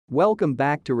Welcome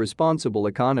back to Responsible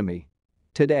Economy.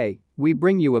 Today, we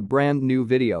bring you a brand new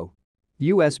video.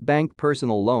 U.S. Bank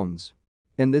personal loans.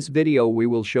 In this video we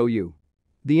will show you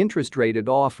the interest rate it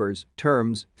offers,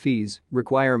 terms, fees,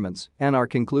 requirements, and our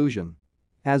conclusion.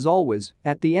 As always,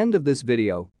 at the end of this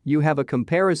video, you have a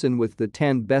comparison with the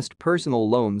 10 best personal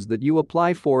loans that you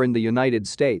apply for in the United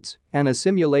States and a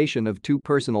simulation of 2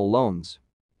 personal loans.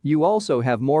 You also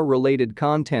have more related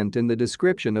content in the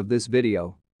description of this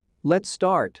video. Let's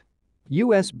start.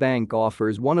 U.S. Bank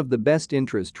offers one of the best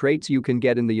interest rates you can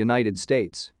get in the United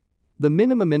States. The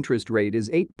minimum interest rate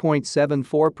is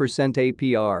 8.74%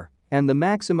 APR, and the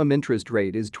maximum interest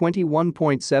rate is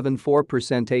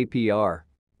 21.74% APR.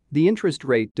 The interest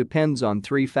rate depends on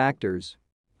 3 factors: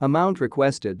 amount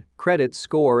requested, credit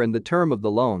score, and the term of the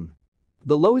loan.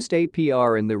 The lowest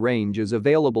APR in the range is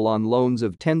available on loans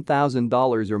of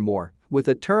 $10,000 or more, with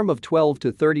a term of 12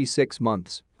 to 36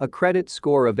 months, a credit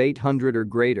score of 800 or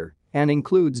greater, and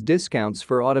includes discounts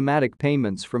for automatic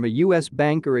payments from a U.S.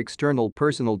 Bank or external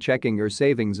personal checking or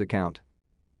savings account.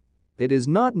 It is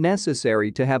not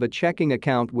necessary to have a checking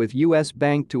account with U.S.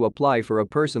 Bank to apply for a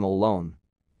personal loan.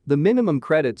 The minimum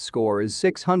credit score is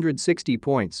 660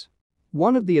 points.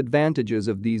 One of the advantages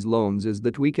of these loans is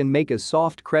that we can make a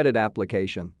soft credit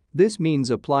application. This means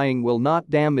applying will not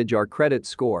damage our credit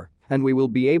score, and we will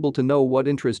be able to know what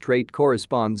interest rate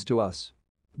corresponds to us.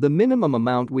 The minimum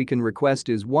amount we can request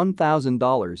is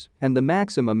 $1,000 and the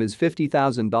maximum is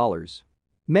 $50,000.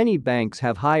 Many banks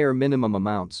have higher minimum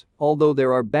amounts, although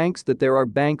there are banks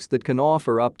that can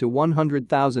offer up to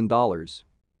 $100,000.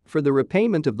 For the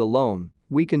repayment of the loan,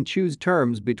 we can choose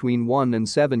terms between 1 and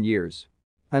 7 years.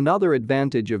 Another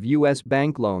advantage of U.S.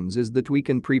 Bank loans is that we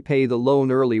can prepay the loan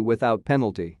early without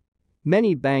penalty.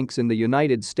 Many banks in the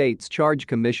United States charge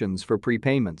commissions for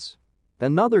prepayments.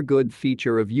 Another good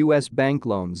feature of U.S. Bank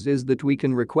loans is that we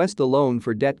can request a loan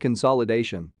for debt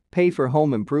consolidation, pay for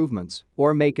home improvements,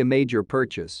 or make a major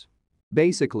purchase.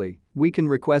 Basically, we can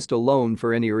request a loan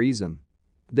for any reason.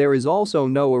 There is also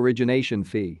no origination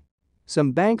fee.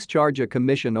 Some banks charge a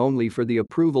commission only for the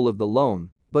approval of the loan,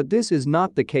 but this is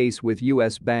not the case with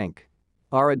U.S. Bank.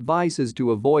 Our advice is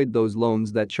to avoid those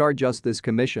loans that charge us this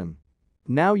commission.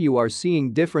 Now you are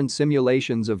seeing different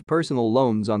simulations of personal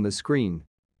loans on the screen.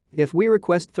 If we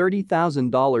request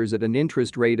 $30,000 at an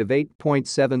interest rate of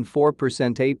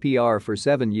 8.74% APR for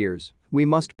 7 years, we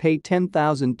must pay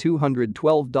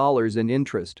 $10,212 in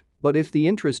interest, but if the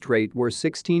interest rate were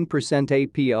 16%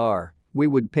 APR, we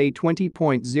would pay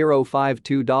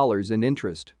 $20.052 in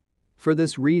interest. For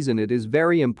this reason, it is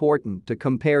very important to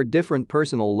compare different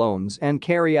personal loans and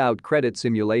carry out credit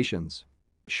simulations.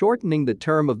 Shortening the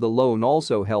term of the loan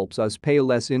also helps us pay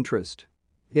less interest.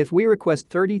 If we request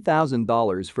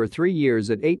 $30,000 for 3 years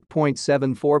at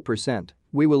 8.74%,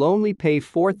 we will only pay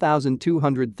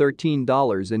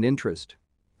 $4,213 in interest.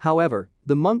 However,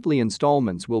 the monthly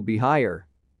installments will be higher.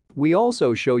 We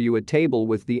also show you a table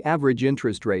with the average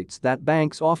interest rates that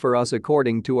banks offer us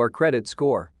according to our credit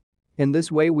score. In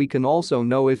this way we can also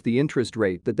know if the interest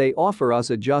rate that they offer us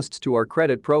adjusts to our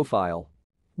credit profile.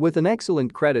 With an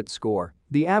excellent credit score,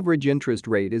 the average interest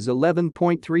rate is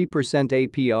 11.3%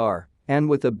 APR, and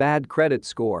with a bad credit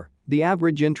score, the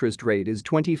average interest rate is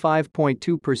 25.2%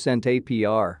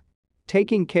 APR.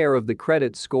 Taking care of the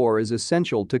credit score is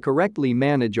essential to correctly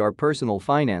manage our personal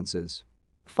finances.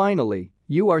 Finally,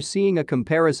 you are seeing a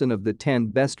comparison of the 10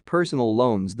 best personal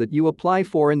loans that you apply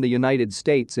for in the United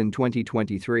States in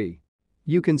 2023.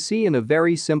 You can see in a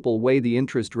very simple way the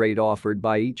interest rate offered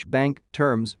by each bank,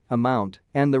 terms, amount,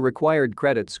 and the required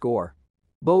credit score.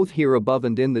 Both here above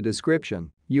and in the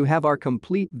description, you have our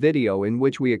complete video in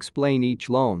which we explain each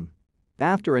loan.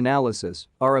 After analysis,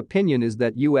 our opinion is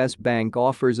that U.S. Bank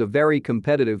offers a very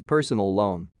competitive personal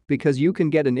loan because you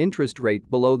can get an interest rate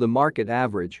below the market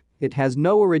average, it has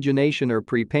no origination or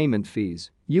prepayment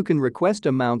fees, you can request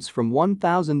amounts from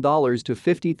 $1,000 to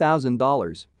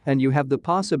 $50,000, and you have the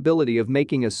possibility of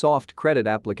making a soft credit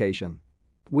application.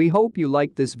 We hope you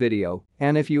liked this video,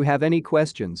 and if you have any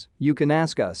questions, you can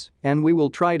ask us, and we will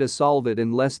try to solve it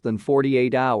in less than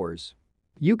 48 hours.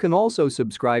 You can also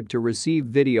subscribe to receive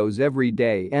videos every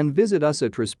day and visit us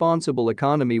at Responsible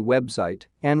Economy website,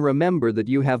 and remember that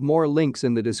you have more links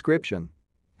in the description.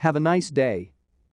 Have a nice day.